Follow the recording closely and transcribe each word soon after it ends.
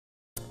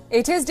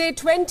It is day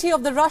 20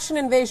 of the Russian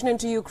invasion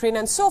into Ukraine,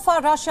 and so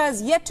far Russia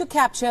has yet to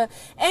capture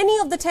any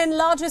of the 10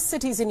 largest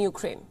cities in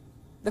Ukraine.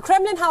 The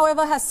Kremlin,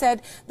 however, has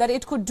said that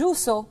it could do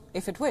so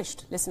if it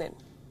wished. Listen in.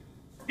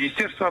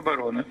 Министерство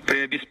обороны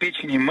при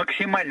обеспечении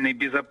максимальной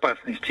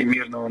безопасности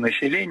мирного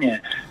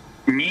населения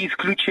не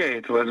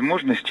исключает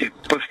возможности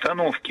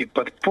постановки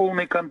под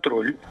полный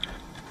контроль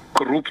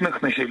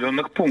крупных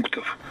населенных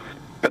пунктов,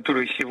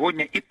 которые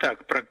сегодня и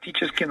так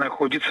практически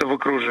находятся в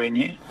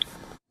окружении.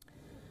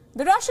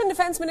 The Russian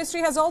Defense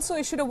Ministry has also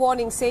issued a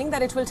warning saying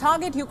that it will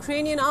target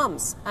Ukrainian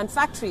arms and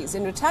factories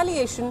in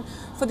retaliation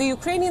for the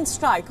Ukrainian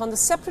strike on the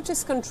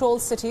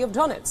separatist-controlled city of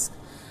Donetsk.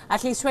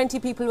 At least 20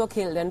 people were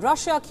killed, and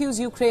Russia accused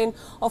Ukraine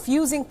of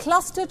using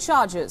cluster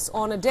charges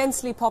on a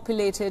densely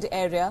populated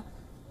area.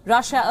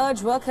 Russia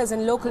urged workers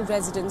and local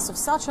residents of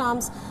such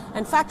arms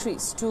and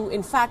factories to,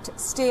 in fact,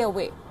 stay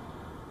away.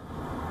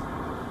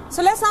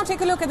 So let's now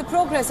take a look at the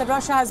progress that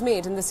Russia has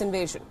made in this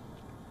invasion.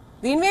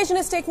 The invasion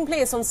is taking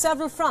place on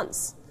several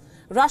fronts.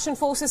 Russian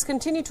forces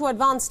continue to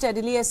advance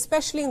steadily,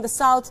 especially in the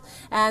south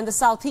and the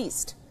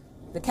southeast.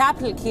 The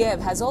capital,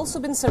 Kiev, has also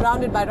been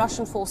surrounded by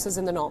Russian forces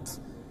in the north.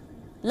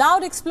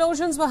 Loud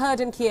explosions were heard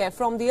in Kiev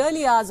from the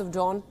early hours of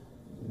dawn.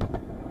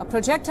 A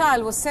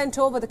projectile was sent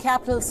over the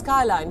capital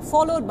skyline,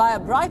 followed by a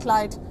bright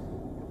light.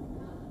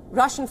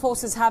 Russian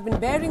forces have been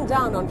bearing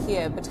down on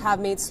Kiev, but have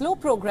made slow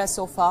progress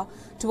so far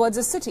towards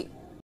the city.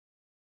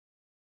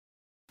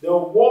 The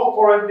war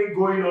currently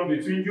going on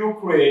between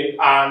Ukraine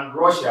and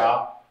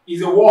Russia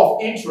is a war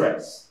of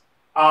interest.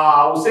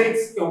 I would say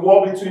it's a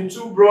war between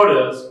two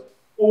brothers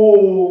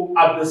who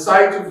have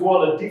decided to go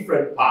on a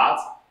different path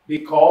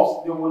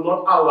because they will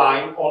not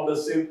align on the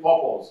same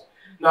purpose.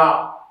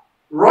 Now,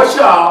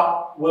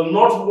 Russia will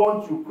not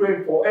want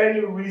Ukraine for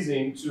any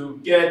reason to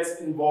get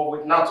involved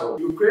with NATO.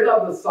 Ukraine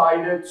has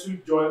decided to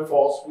join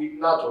force with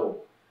NATO,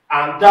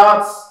 and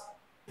that's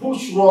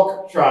pushed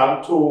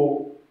Russia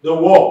to the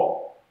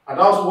war. And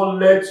that's what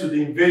led to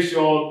the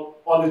invasion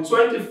on the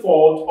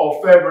 24th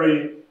of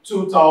February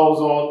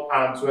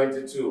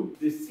 2022.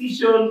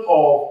 Decision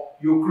of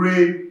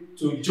Ukraine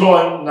to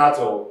join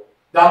NATO,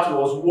 that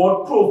was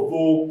what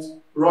provoked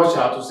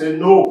Russia to say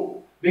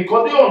no.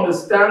 Because they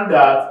understand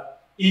that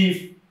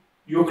if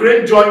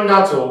Ukraine joins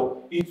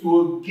NATO, it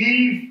will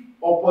give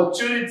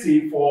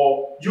opportunity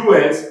for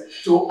US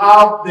to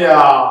have their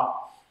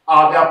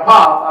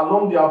path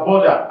along their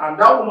border, and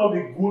that will not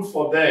be good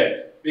for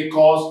them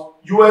because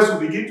US will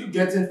begin to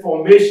get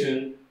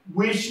information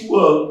which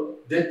will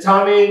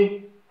determine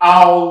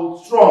how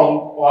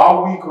strong or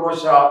how weak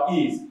Russia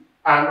is.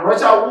 And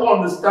Russia, who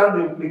understand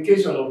the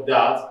implication of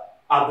that,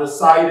 have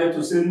decided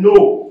to say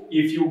no.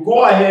 If you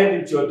go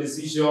ahead with your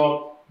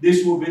decision,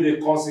 this will be the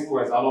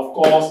consequence. And of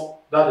course,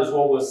 that is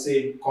what we're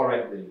saying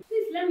currently.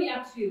 Please let me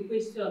ask you a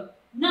question.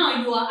 Now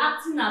you are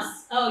acting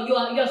as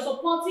you're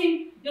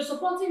supporting the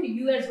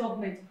US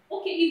government.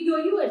 Okay, if you're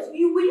US, will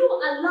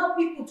you allow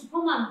people to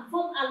come and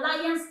form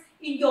alliance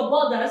in your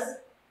borders?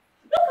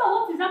 Look at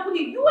what is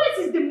happening. US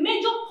is the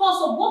major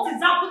cause of what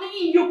is happening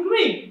in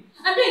Ukraine.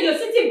 And then you're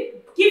sitting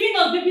giving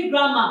us baby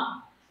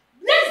grammar.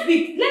 Let's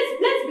be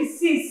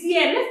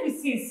sincere. Let's be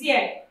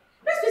sincere.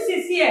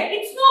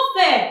 It's not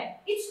fair.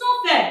 It's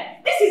not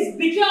fair. This is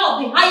betrayal of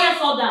the highest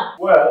order.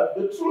 Well,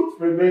 the truth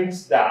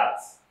remains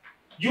that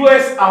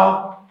US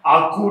have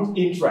a good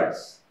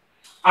interest.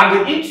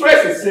 And the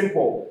interest is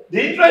simple.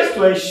 The interest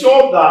to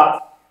ensure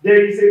that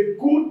there is a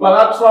good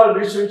bilateral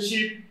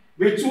relationship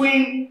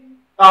between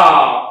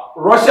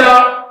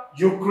Russia,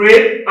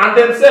 Ukraine, and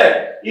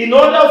themselves in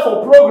order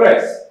for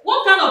progress.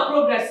 What kind of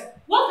progress?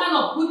 What kind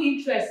of good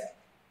interest?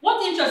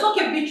 What interest?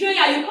 Okay,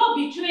 betrayal. You call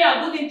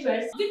betrayal good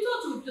interest. Victor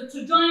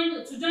to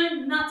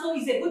join NATO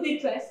is a good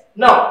interest.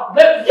 Now,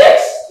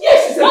 yes,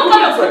 it's a what good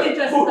kind interest. Of good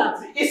interest is that?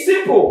 It's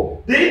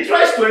simple. The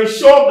interest to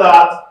ensure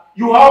that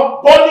you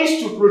have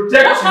bodies to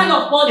protect what kind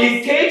of bodies?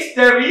 In case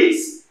there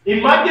is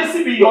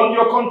emergency beyond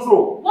your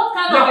control. What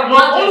kind now, of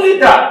not only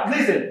that,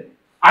 listen.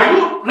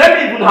 Let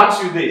me even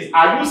ask you this.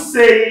 Are you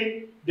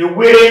saying the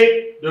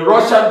way the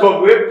Russian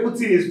government, where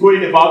Putin is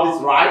going about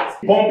this right?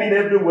 Bombing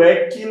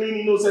everywhere, killing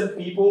innocent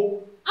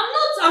people? I'm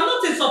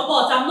not in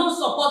support. I'm not in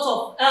support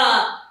of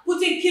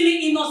Putin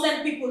killing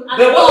innocent people at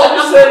then all. What are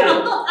you saying?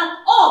 I'm not at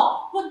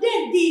all. But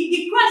then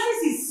the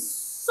crisis is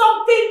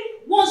something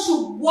one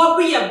should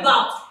worry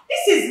about.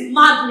 This is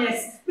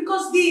madness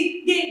because they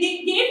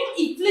even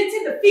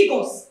inflating the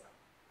figures.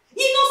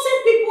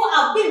 Innocent people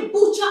are being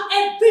butchered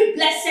every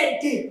blessed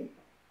day.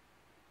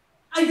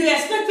 And you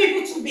expect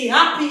people to be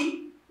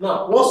happy?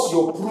 Now, what's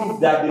your proof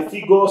that the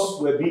figures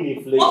were being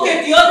inflated?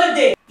 Okay, the other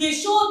day, they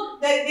showed,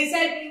 they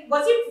said,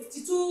 was it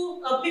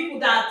 52 people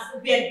that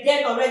were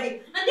dead already?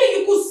 And then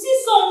you could see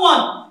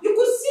someone, you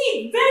could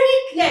see it very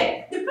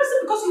clear. The person,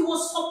 because he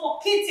was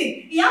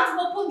suffocating, he had to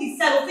open the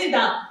cellophane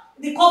that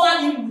they covered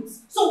him with.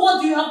 So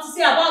what do you have to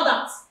say about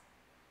that?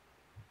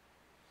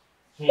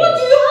 What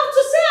do you have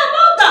to say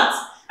about that?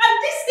 And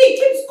this thing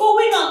keeps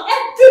going on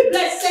every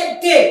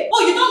blessed day.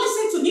 Oh, you don't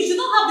listen to news, you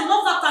don't have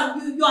enough fact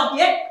and you are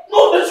here?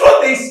 No, the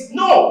truth is,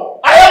 no.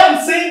 I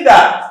haven't seen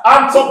that.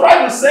 I'm surprised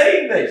you're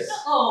saying this.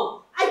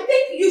 Oh, I think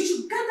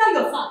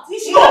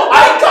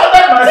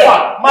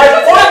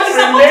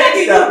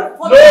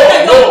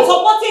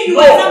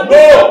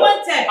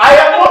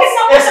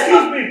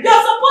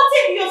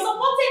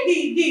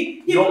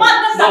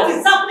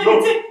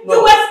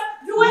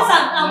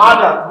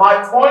Madam,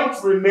 my point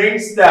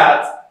remains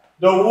that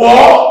the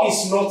war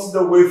is not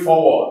the way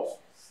forward.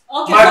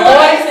 Okay, so what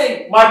are you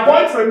saying? My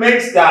point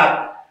remains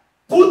that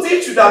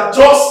Putin should have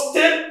just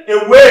stayed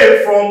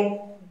away from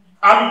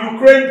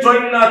Ukraine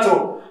joining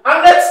NATO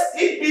and let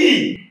it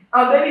be.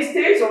 And then he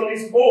stays on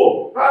his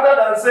own rather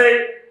than say,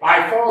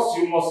 by force,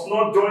 you must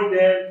not join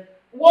them.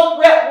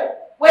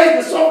 Where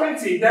is the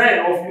sovereignty then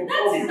of Ukraine?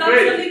 That is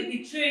actually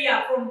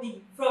betrayal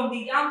from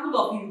the angle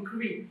of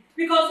Ukraine.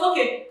 Because,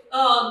 okay,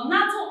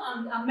 NATO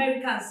and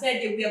Americans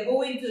said they were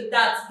going to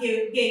that,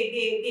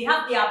 they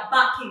have their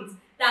backings,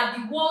 that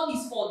the war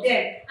is for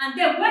them. And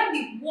then when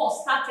the war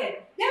started,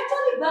 they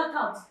actually backed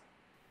out.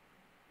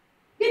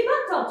 They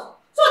backed out.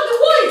 So the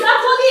war is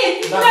actually a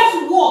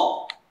secret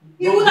war.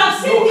 You would have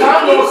seen You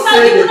cannot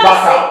say they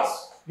back out.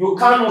 You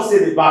cannot say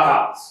they back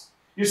out.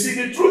 You see,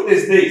 the truth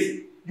is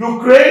this.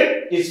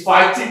 Ukraine is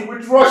fighting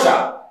with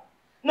Russia.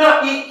 Now,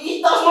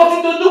 it has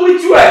nothing to do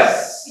with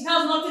US. It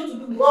has nothing to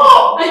do with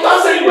No, you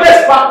can't say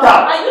US backed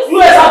out.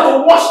 US have to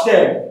watch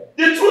them.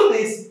 The truth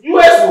is,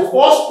 US will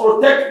first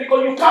protect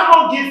because you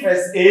cannot give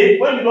first aid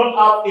when you don't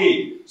have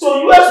aid.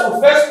 So US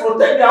will first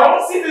protect their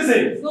own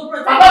citizens. No,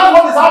 and that's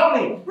what is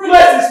happening.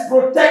 US is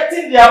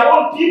protecting their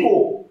own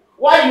people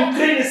while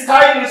Ukraine is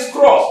carrying its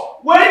cross.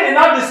 When they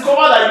now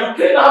discover that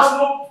Ukraine has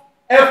no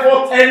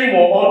effort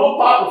anymore or no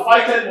power to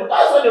fight anymore,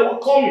 that's when they will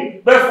come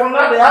in. But for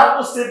now, they have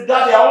to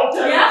safeguard their own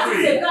territory. They have to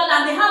safeguard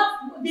and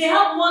they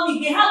have money,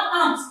 they have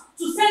arms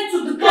to send to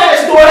the country.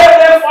 Yes, to help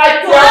them fight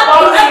their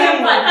battles.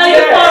 Are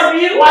you for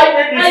real? Why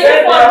they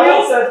defend their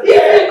own self?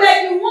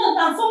 If you want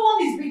and someone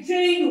is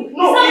betraying you,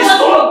 no, it's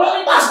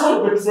not. That's not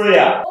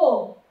betrayal.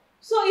 Oh,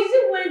 so is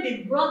it when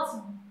they brought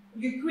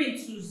Ukraine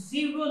to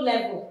zero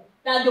level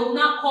that they will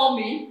not come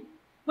in?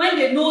 When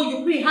they know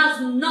Ukraine has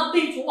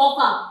nothing to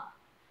offer,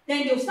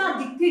 then they'll start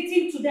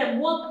dictating to them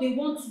what they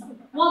want to do,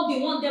 what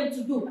they want them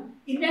to do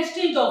in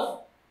exchange of.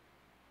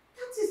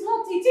 That is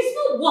not it. It's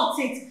not worth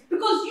it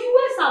because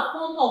US are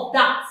fond of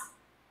that.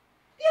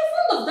 They are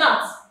fond of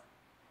that.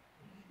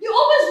 You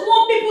always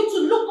want people to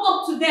look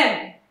up to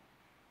them.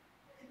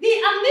 The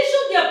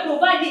ammunition they are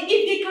providing,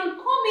 if they can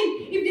come in,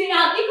 if they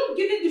are even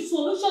given the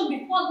solution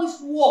before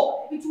this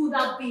war, it would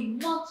have been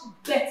much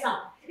better.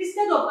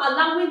 Instead of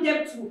allowing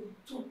them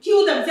to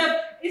kill themselves,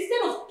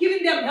 instead of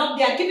giving them help,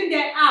 they are giving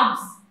them arms.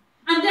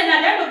 And then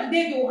at the end of the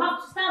day, they will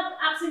have to start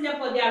asking them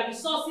for their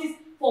resources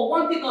for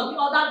one thing or the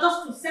other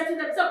just to settle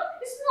themselves.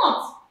 It's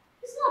not.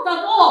 It's not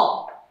at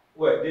all.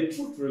 Well, the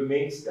truth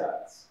remains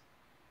that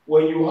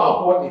when you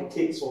have what it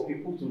takes for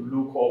people to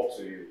look up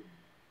to you,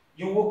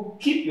 you will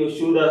keep your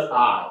shoulders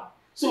high.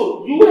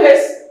 So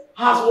US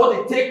has what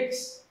it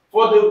takes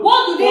for the.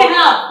 What do they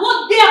have?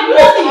 What they are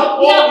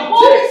money. They are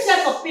money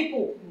set of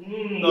people.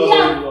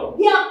 No.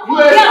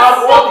 US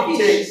have what it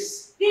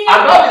takes,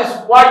 and that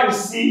is why you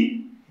see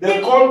the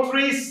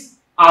countries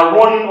are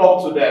running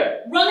up to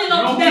them. Running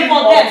up to them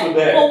for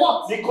them. For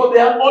what? Because they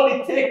have all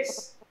it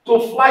takes to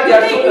fly you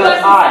their shoulders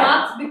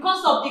high.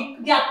 Because of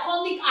the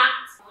iconic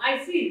act.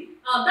 I see.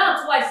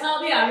 That's why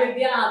Saudi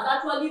Arabia has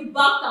actually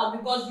backed out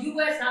because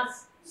US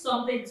has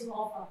something to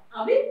offer.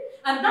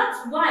 And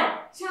that's why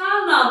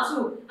China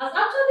too has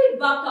actually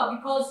backed out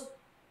because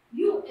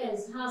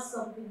US has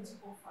something to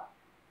offer.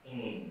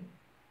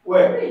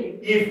 Well, really?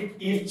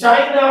 if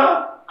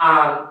China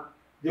and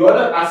the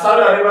other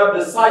Saudi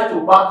Arabia decide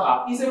to back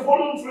up, it's a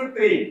voluntary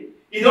thing.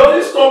 It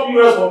doesn't stop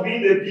US from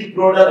being the big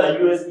brother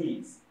that US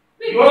is.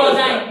 Big brother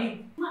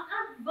indeed. My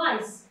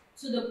advice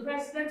to the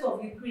president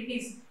of Ukraine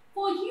is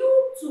for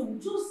you to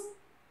just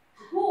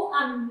go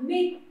and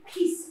make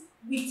peace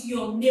with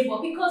your neighbor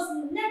because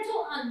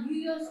NATO and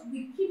US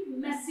will keep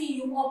messing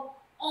you up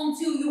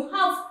until you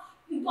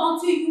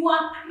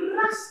are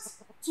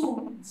crushed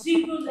to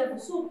zero level.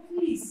 So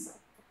please,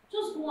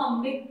 just go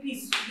and make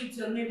peace with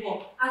your neighbor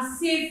and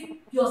save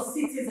your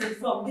citizens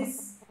from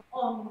this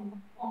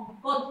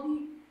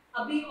ungodly,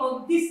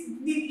 on this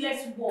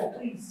needless war.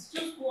 Please,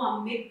 just go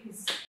and make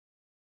peace.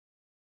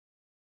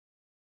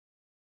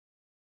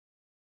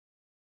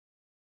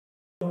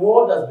 The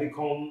world has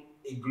become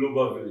a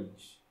global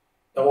village.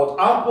 That what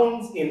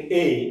happens in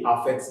A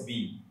affects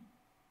B.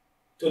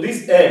 To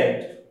this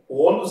end, we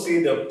want to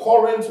see the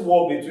current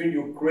war between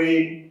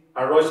Ukraine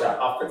and Russia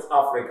affects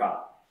Africa.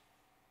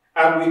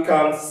 And we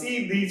can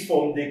see this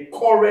from the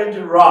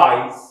current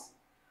rise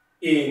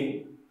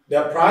in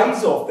the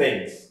price of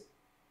things.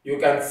 You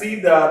can see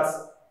that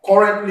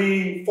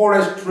currently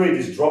forest trade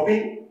is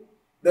dropping.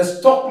 The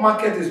stock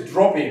market is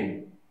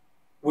dropping.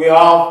 We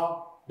have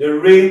the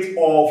rate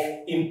of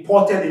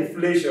imported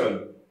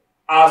inflation.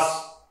 As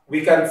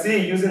we can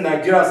see using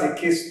Nigeria as a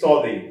case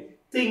study,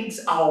 things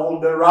are on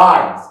the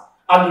rise.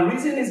 And the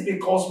reason is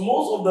because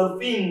most of the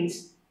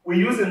things we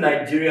use in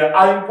Nigeria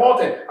are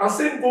imported. And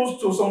same goes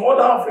to some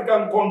other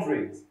African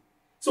countries.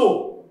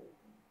 So,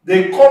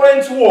 the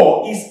current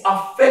war is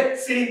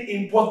affecting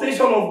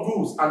importation of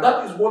goods. And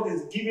that is what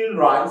is giving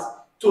rise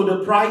to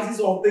the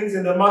prices of things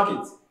in the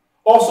market.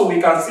 Also,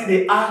 we can see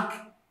the arc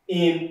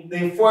in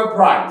the fuel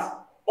price.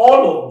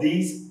 All of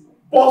these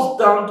boils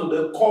down to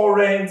the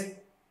current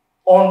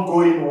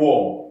ongoing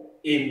war.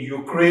 in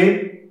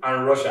Ukraine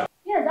and Russia.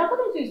 Yes,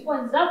 according to his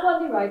point, he's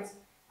actually right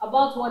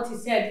about what he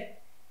said,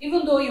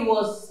 even though he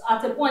was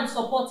at a point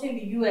supporting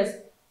the US.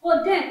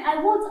 But then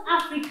I want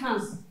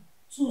Africans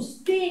to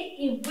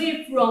stay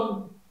away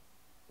from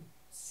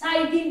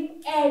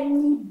siding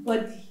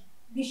anybody.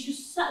 They should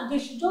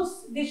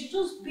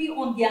just be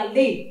on their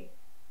lane.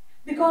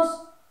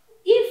 Because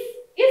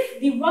if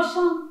the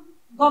Russian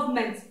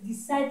government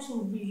decide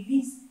to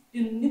release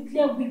the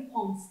nuclear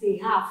weapons they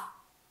have,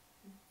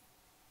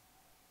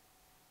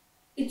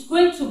 it's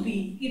going to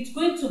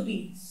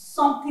be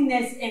something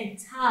else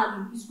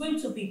entirely. It's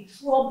going to be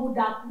trouble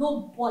that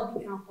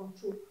nobody can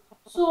control.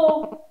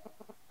 So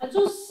I'll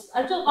just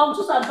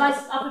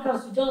advise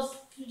Africans to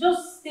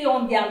just stay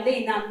on their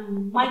lane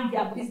and mind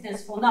their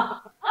business for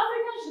now.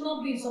 Africans should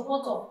not be in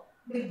support of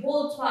the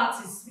both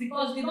parties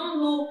because they don't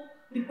know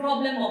the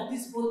problem of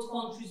these both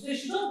countries. They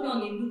should just be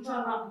on a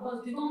neutral ground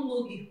because they don't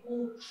know the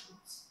whole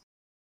truth.